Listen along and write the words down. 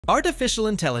Artificial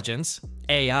intelligence,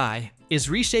 AI,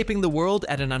 is reshaping the world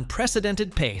at an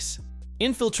unprecedented pace,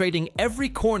 infiltrating every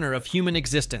corner of human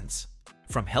existence,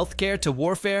 from healthcare to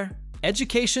warfare,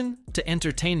 education to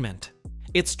entertainment.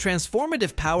 Its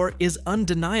transformative power is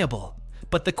undeniable,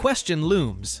 but the question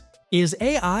looms: is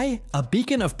AI a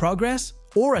beacon of progress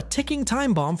or a ticking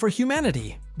time bomb for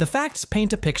humanity? The facts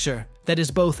paint a picture that is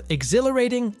both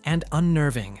exhilarating and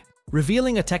unnerving,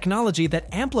 revealing a technology that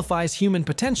amplifies human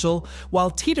potential while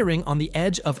teetering on the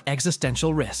edge of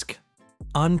existential risk.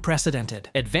 Unprecedented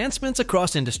advancements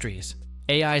across industries.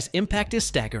 AI's impact is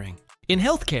staggering. In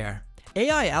healthcare,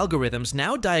 AI algorithms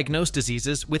now diagnose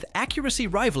diseases with accuracy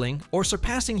rivaling or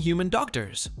surpassing human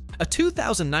doctors. A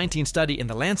 2019 study in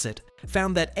The Lancet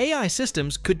found that AI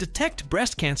systems could detect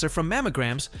breast cancer from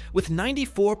mammograms with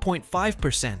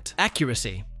 94.5%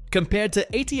 accuracy, compared to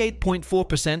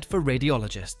 88.4% for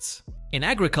radiologists. In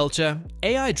agriculture,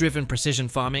 AI-driven precision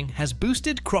farming has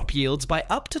boosted crop yields by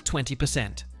up to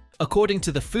 20%, according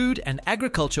to the Food and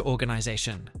Agriculture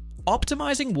Organization,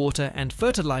 optimizing water and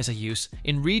fertilizer use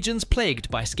in regions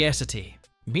plagued by scarcity.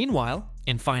 Meanwhile,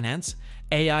 in finance,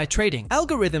 AI trading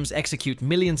algorithms execute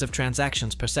millions of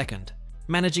transactions per second,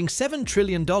 managing $7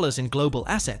 trillion in global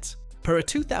assets, per a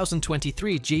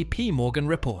 2023 JP Morgan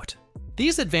report.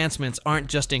 These advancements aren't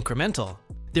just incremental,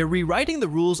 they're rewriting the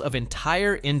rules of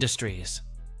entire industries.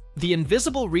 The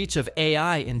invisible reach of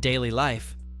AI in daily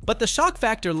life. But the shock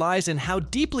factor lies in how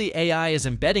deeply AI is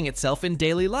embedding itself in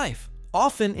daily life,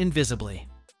 often invisibly.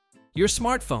 Your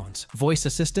smartphones, voice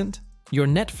assistant, your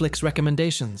Netflix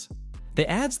recommendations, the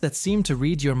ads that seem to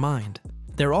read your mind.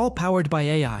 They're all powered by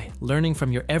AI, learning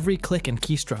from your every click and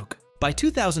keystroke. By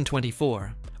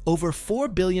 2024, over 4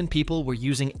 billion people were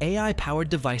using AI-powered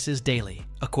devices daily,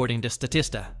 according to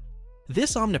Statista.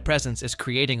 This omnipresence is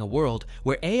creating a world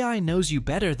where AI knows you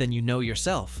better than you know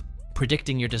yourself,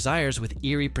 predicting your desires with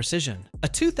eerie precision. A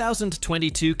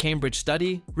 2022 Cambridge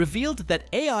study revealed that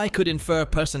AI could infer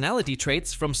personality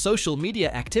traits from social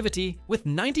media activity with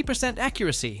 90%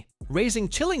 accuracy, raising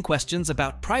chilling questions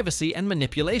about privacy and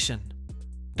manipulation.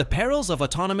 The perils of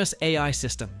autonomous AI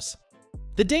systems.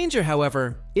 The danger,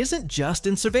 however, isn't just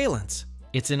in surveillance,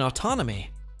 it's in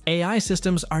autonomy. AI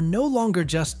systems are no longer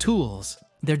just tools,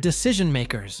 they're decision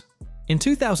makers. In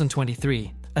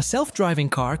 2023, a self-driving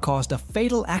car caused a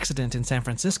fatal accident in San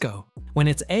Francisco when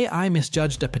its AI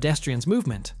misjudged a pedestrian's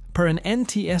movement, per an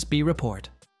NTSB report.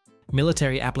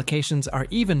 Military applications are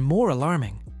even more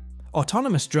alarming.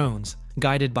 Autonomous drones,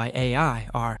 guided by AI,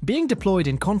 are being deployed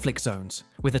in conflict zones,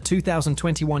 with a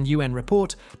 2021 UN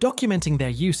report documenting their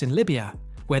use in Libya,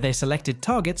 where they selected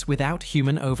targets without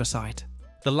human oversight.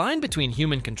 The line between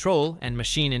human control and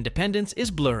machine independence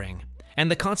is blurring, and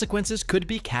the consequences could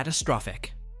be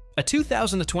catastrophic. A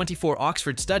 2024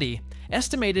 Oxford study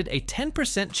estimated a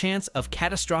 10% chance of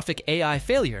catastrophic AI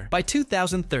failure by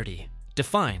 2030,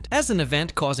 defined as an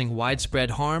event causing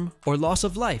widespread harm or loss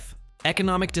of life,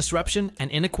 economic disruption, and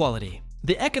inequality.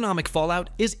 The economic fallout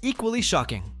is equally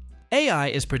shocking. AI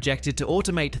is projected to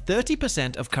automate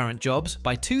 30% of current jobs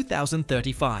by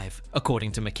 2035,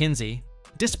 according to McKinsey,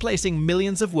 displacing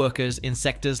millions of workers in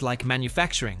sectors like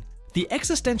manufacturing, the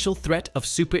existential threat of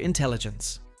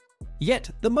superintelligence.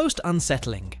 Yet, the most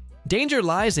unsettling danger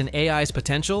lies in AI's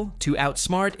potential to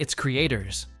outsmart its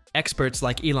creators. Experts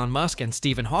like Elon Musk and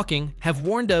Stephen Hawking have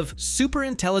warned of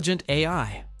superintelligent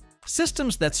AI,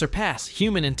 systems that surpass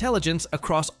human intelligence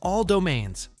across all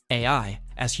domains, AI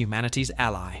as humanity's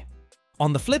ally.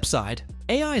 On the flip side,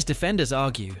 AI's defenders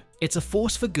argue it's a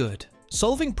force for good,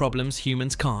 solving problems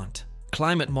humans can't.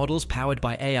 Climate models powered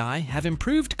by AI have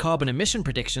improved carbon emission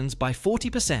predictions by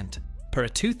 40%, per a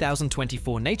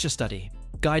 2024 Nature study,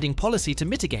 guiding policy to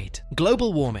mitigate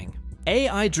global warming.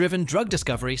 AI-driven drug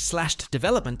discovery slashed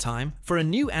development time for a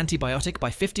new antibiotic by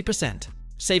 50%,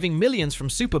 saving millions from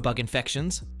superbug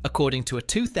infections, according to a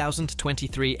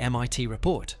 2023 MIT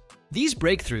report. These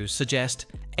breakthroughs suggest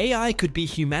AI could be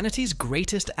humanity's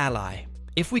greatest ally,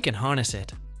 if we can harness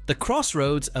it. The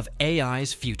crossroads of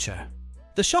AI's future.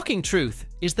 The shocking truth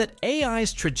is that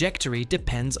AI's trajectory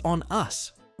depends on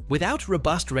us. Without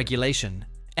robust regulation,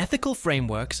 ethical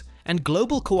frameworks, and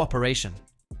global cooperation,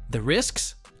 the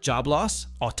risks, job loss,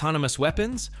 autonomous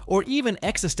weapons, or even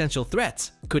existential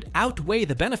threats could outweigh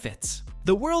the benefits.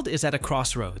 The world is at a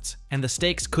crossroads, and the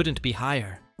stakes couldn't be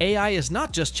higher. AI is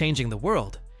not just changing the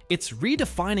world, it's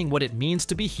redefining what it means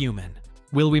to be human.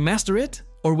 Will we master it,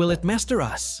 or will it master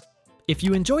us? If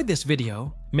you enjoyed this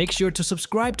video, make sure to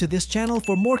subscribe to this channel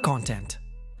for more content.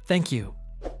 Thank you.